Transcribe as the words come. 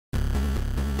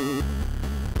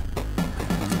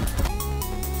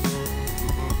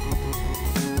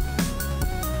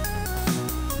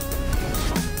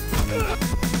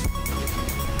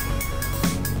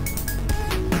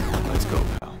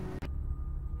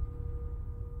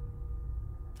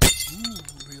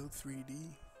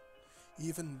3D.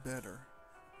 Even better.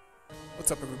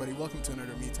 What's up everybody, welcome to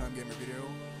another Me Time Gamer video.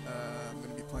 I'm going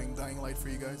to be playing Dying Light for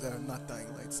you guys. Not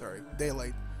Dying Light, sorry.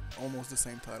 Daylight. Almost the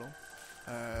same title.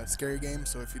 Scary game,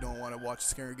 so if you don't want to watch a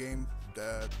scary game,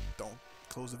 don't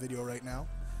close the video right now.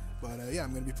 But yeah,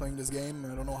 I'm going to be playing this game.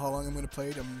 I don't know how long I'm going to play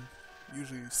it. I'm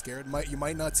usually scared. You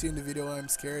might not see in the video I'm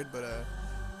scared, but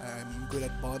I'm good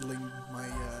at bottling my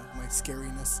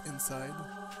scariness inside.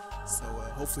 So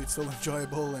hopefully it's still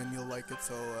enjoyable and you'll like it.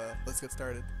 So let's get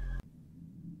started.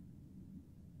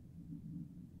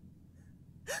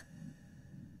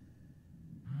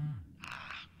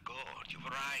 Good, you've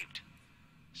arrived.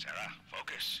 Sarah,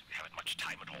 focus. We haven't much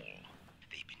time at all.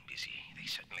 They've been busy. They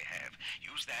certainly have.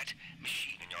 Use that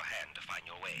machine in your hand to find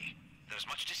your way. There's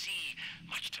much to see,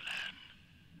 much to learn.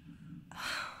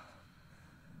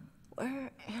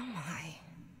 Where am I?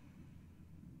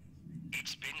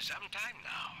 It's been some time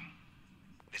now.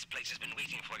 This place has been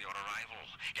waiting for your arrival.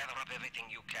 Gather up everything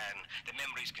you can. The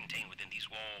memories contained within these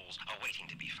walls are waiting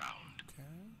to be found. Okay.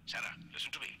 Sarah,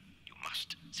 listen to me. You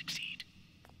must succeed.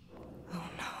 Oh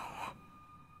no.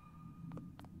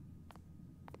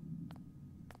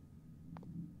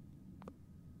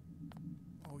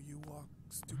 Oh, you walk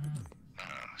stupidly.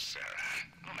 Ah, Sarah,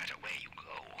 no matter where you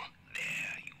go,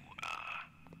 there you are.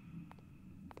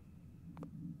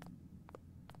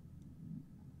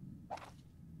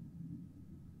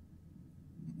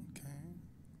 Okay.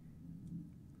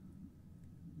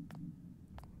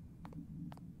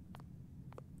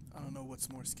 I don't know what's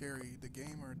more scary, the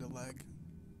game or the lag.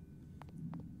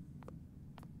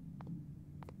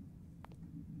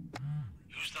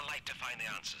 Use the light to find the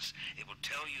answers. It will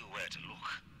tell you where to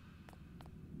look.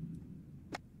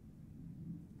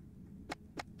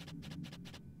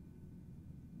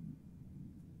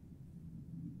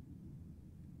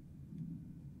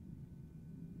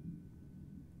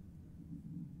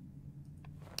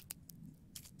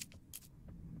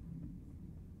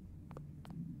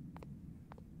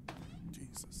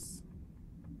 Jesus.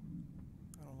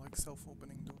 I don't like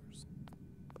self-opening doors.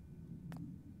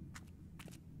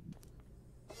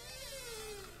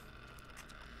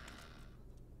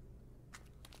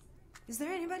 Is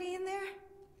there anybody in there?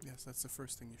 Yes, that's the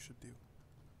first thing you should do.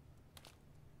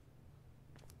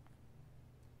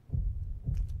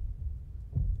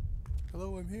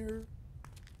 Hello, I'm here.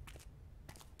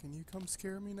 Can you come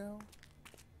scare me now?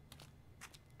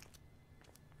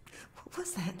 What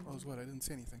was that? Oh, what? I didn't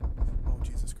see anything. Oh,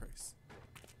 Jesus Christ.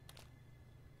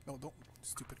 No, don't.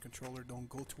 Stupid controller, don't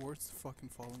go towards the fucking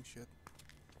falling shit.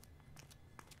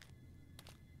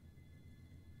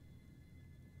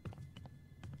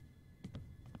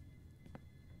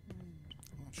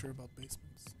 I'm not sure about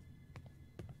basements.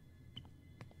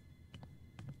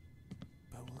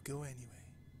 But we'll go anyway.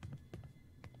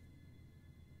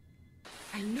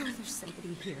 I know there's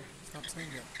somebody here. Stop saying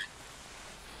that. What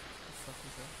the fuck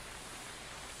is that?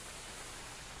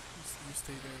 You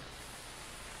stay there.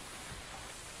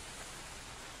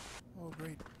 Oh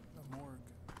great, a morgue.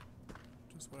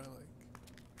 Just what I like.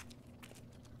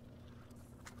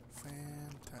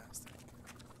 Fantastic.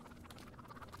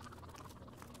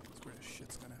 That's where the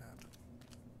shit's gonna happen.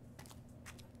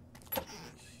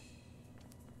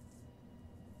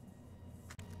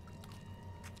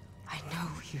 I know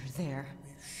you're there. Will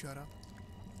you shut up?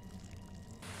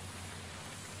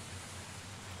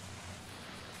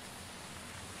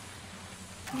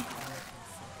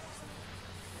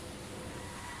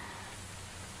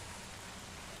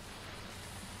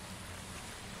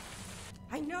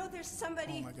 I know there's Oh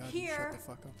somebody my god, you shut here. the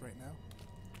fuck up right now.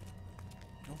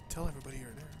 Don't tell everybody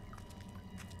you're there.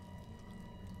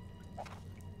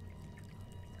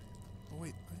 Oh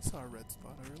wait, I saw a red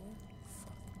spot earlier.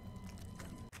 Fuck.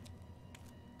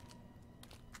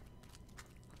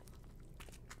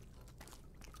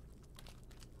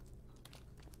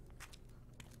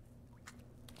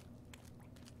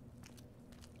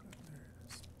 There it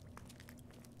is.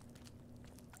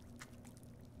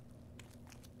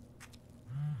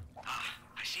 Ah,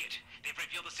 I see it. They've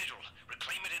revealed the sigil.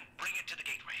 Reclaim it and bring it to the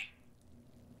gateway.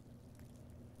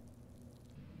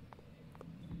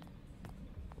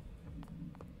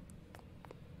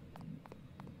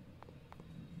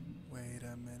 Wait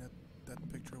a minute,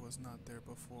 that picture was not there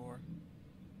before.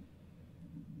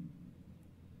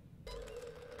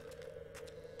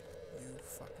 You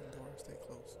fucking door, stay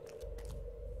closed.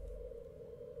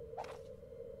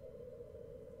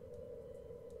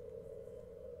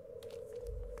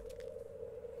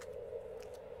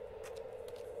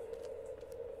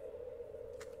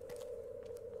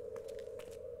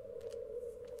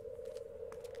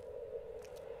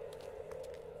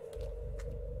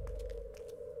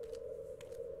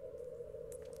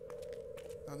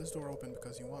 Now this door opened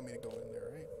because you want me to go in there,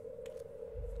 right?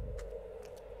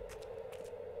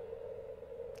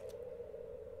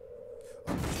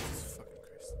 Oh, Jesus fucking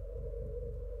Christ.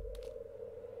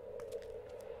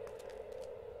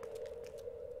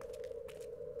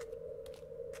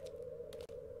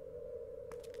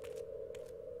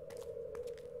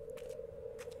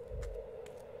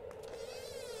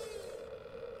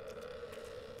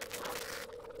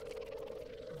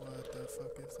 What the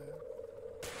fuck is that?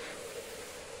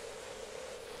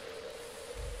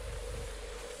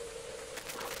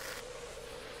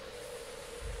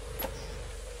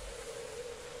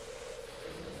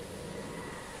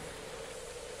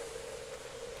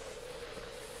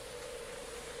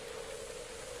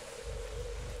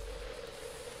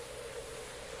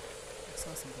 I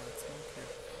saw some black smoke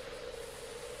here.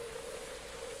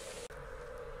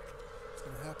 It's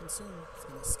gonna happen soon. It's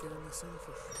gonna scare me soon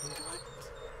for sure.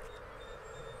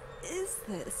 What is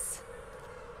this?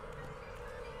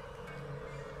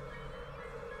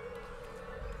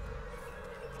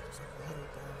 There's a water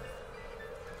ball.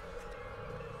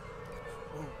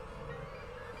 Whoa.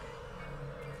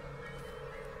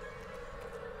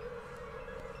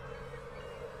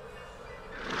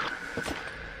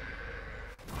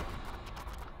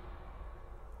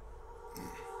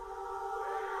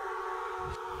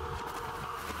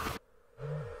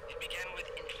 It began with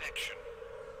infection,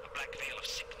 a black veil of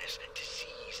sickness,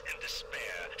 disease, and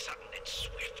despair, sudden and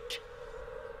swift.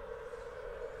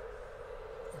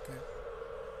 Okay.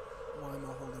 Why am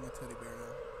I holding a teddy bear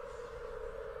now?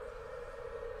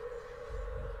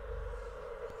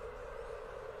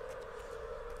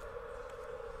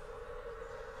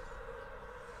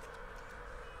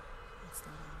 What's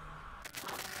that?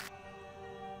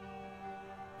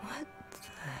 What the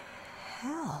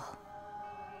hell?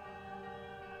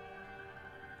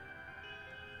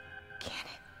 Can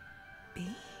it be?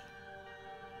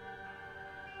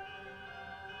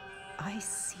 I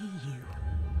see you.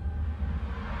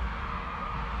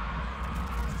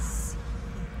 I see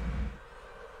you.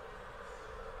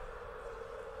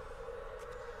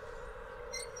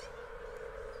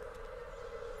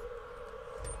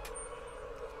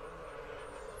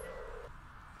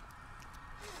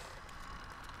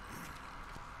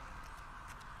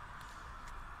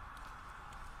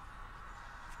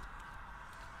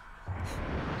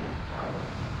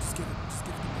 Just give it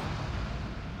to me.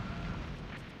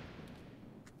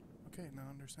 Okay, now I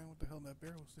understand what the hell that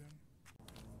bear was doing.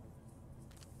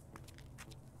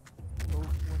 Oh,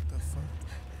 what the fuck?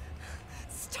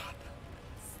 Stop!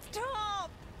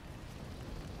 Stop!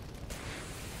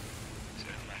 So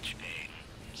much pain,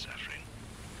 suffering.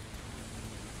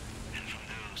 And from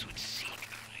those who'd seek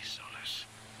only solace.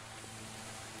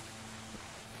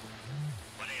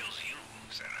 What ails you,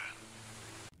 Sarah?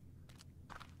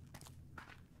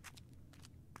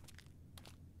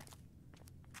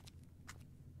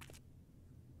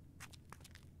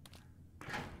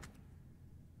 Okay.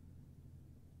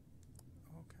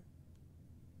 Okay.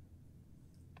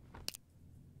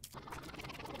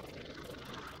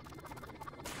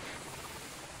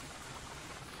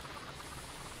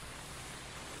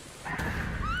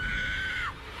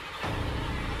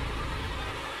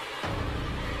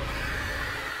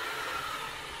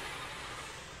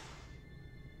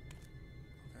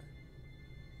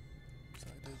 So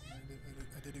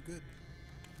I did it good.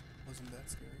 Wasn't that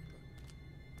scary, but.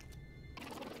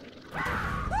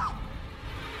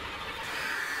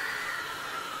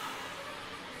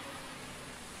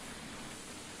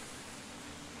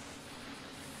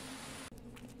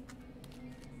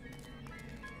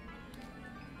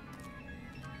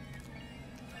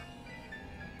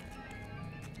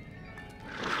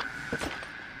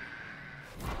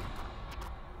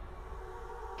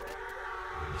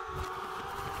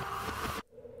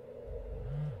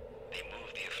 They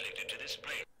moved the afflicted to this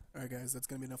place. Alright guys, that's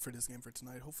gonna be enough for this game for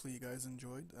tonight. Hopefully you guys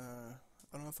enjoyed. I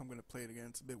don't know if I'm gonna play it again.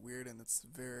 It's a bit weird and it's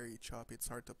very choppy. It's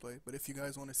hard to play. But if you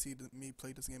guys want to see me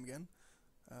play this game again,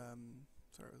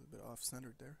 sorry, I was a bit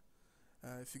off-centered there.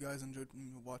 If you guys enjoyed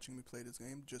watching me play this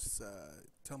game, just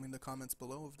tell me in the comments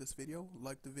below of this video.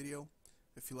 Like the video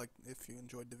if you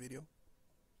enjoyed the video.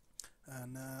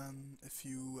 And if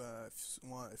you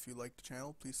like the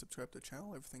channel, please subscribe to the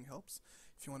channel. Everything helps.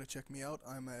 If you want to check me out,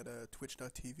 I'm at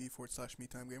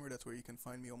twitch.tv/MeTimeGamer. That's where you can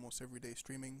find me almost every day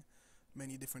streaming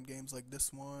many different games like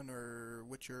this one or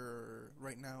Witcher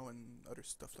right now and other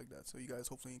stuff like that. So you guys,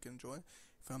 hopefully you can enjoy.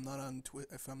 If I'm not on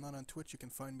Twitch, you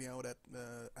can find me out at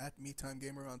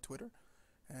MeTimeGamer on Twitter.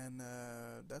 And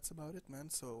that's about it, man.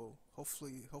 So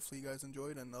hopefully you guys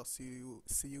enjoyed, and I'll see you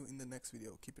in the next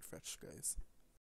video. Keep it fresh, guys.